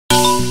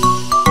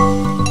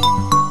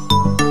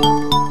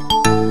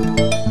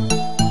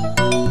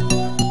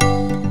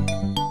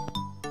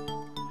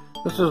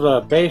This is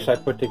a base I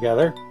put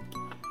together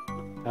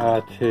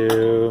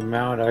to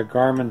mount a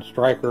Garmin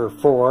Striker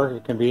 4.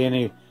 It can be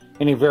any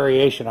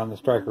variation on the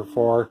Striker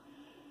 4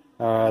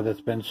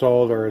 that's been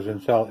sold or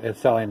is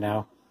selling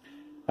now.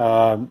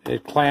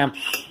 It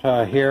clamps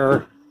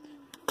here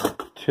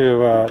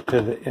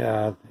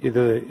to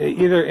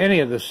either any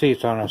of the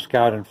seats on a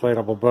Scout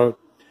inflatable boat.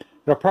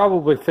 It'll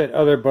probably fit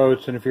other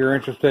boats, and if you're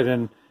interested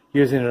in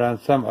using it on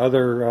some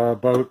other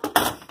boat,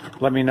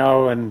 let me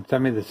know and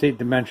send me the seat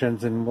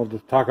dimensions, and we'll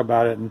just talk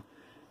about it. And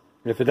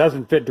if it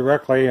doesn't fit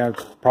directly, I'd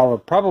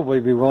probably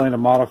be willing to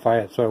modify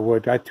it so it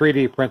would. I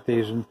 3D print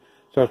these, and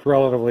so it's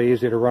relatively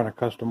easy to run a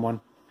custom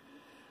one.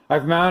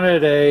 I've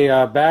mounted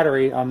a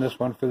battery on this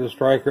one for the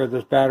Striker.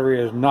 This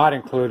battery is not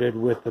included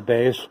with the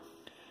base.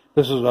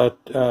 This is a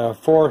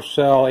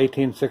 4-cell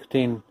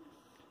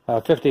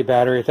 181650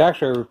 battery. It's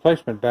actually a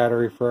replacement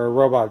battery for a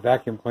robot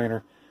vacuum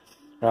cleaner.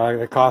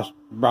 It costs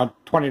around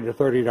 $20 to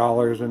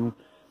 $30, and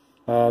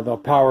they'll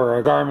power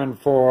the Garmin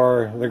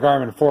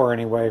 4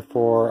 anyway,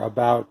 for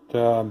about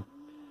 12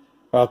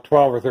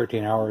 or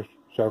 13 hours.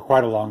 So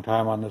quite a long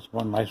time on this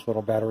one nice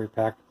little battery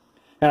pack.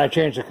 And I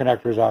changed the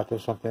connectors out to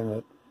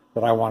something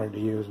that I wanted to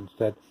use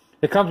instead.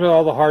 It comes with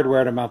all the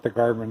hardware to mount the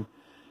Garmin,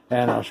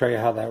 and I'll show you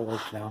how that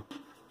works now.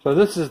 So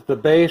this is the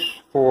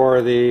base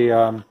for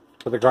the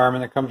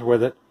Garmin that comes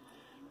with it.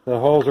 The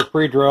holes are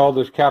pre-drilled.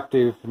 There's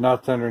captive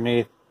nuts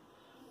underneath,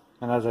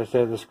 and as I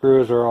said, the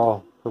screws are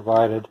all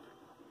provided.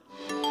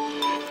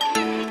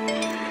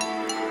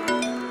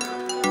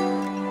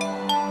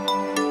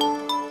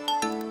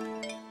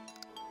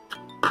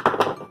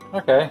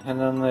 Okay, and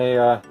then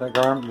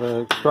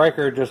the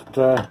Striker just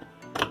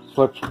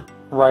slips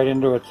right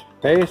into its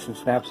base and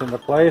snaps into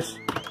place.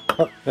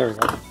 Oh, there we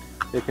go.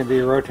 It can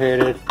be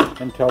rotated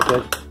and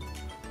tilted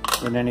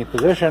in any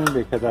position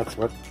because that's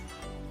what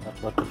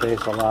the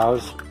base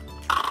allows.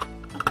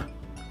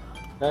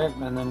 Okay,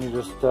 and then you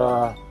just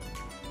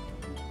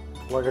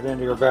plug it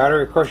into your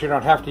battery. Of course, you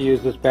don't have to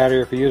use this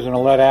battery if you're using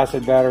a lead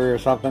acid battery or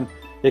something.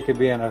 It could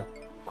be in a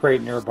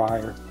crate nearby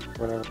or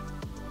whatever.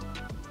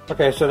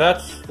 Okay, so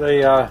that's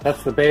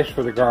the base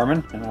for the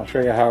Garmin, and I'll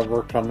show you how it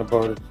works on the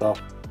boat itself.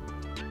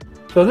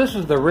 So this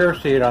is the rear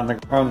seat on the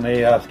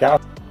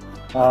Scout,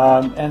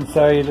 and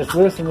so you just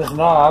loosen this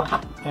knob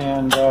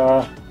and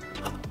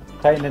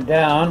tighten it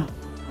down,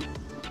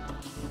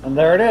 and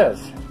there it is.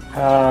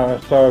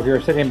 So if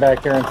you're sitting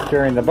back here and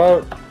steering the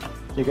boat,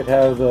 you could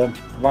have the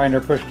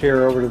winder pushed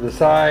here over to the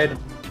side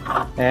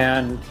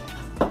and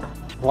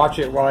watch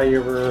it while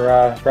you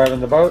were driving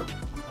the boat.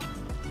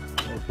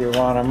 If you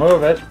want to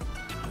move it,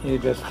 you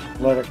just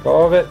let it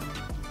go of it.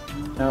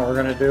 Now what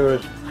we're going to do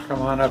is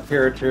come on up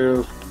here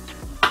to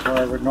where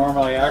I would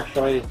normally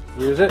actually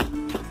use it.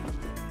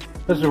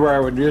 This is where I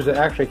would use it,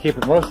 actually keep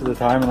it most of the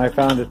time, and I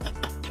found that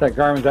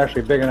Garmin's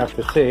actually big enough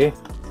to see.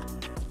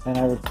 And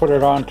I would put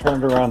it on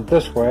turned around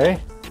this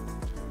way,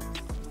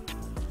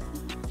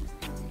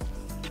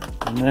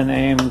 and then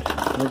aimed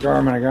the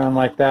Garmin around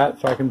like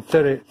that, so I can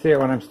see it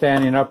when I'm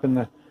standing up in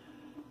the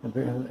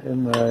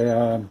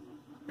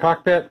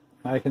cockpit.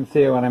 I can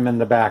see it when I'm in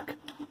the back.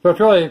 So it's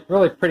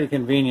really pretty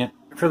convenient.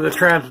 For the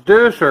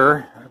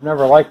transducer, I've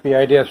never liked the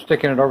idea of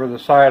sticking it over the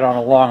side on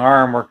a long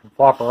arm where it can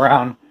flop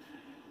around.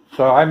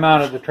 So I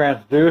mounted the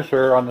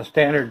transducer on the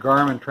standard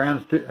Garmin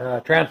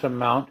transom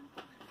mount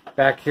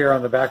back here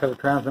on the back of the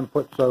transom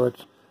put, so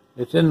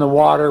it's in the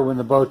water when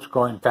the boat's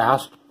going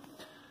fast.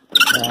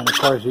 And of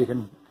course you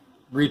can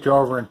reach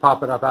over and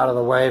pop it up out of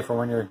the way for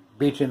when you're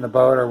beaching the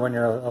boat or when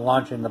you're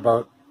launching the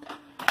boat.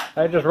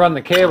 I just run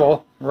the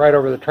cable right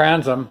over the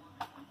transom,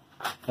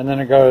 and then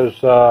it goes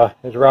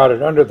is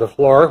routed under the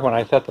floor when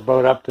I set the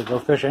boat up to go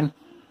fishing,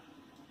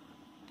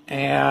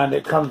 and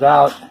it comes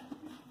out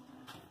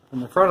from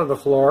the front of the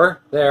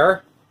floor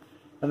there,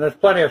 and there's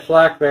plenty of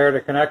slack there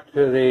to connect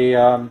to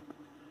the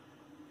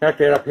connect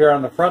it up here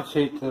on the front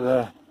seat to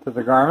the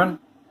Garmin.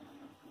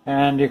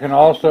 And you can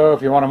also,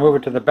 if you want to move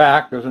it to the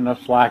back, there's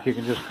enough slack, you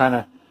can just kind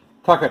of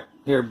tuck it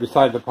here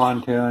beside the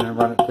pontoon and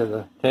run it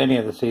to any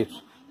of the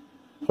seats.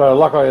 So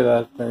luckily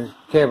the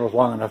cable's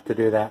long enough to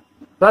do that.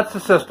 That's the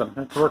system.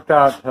 It's worked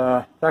out.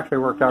 It's actually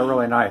worked out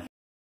really nice.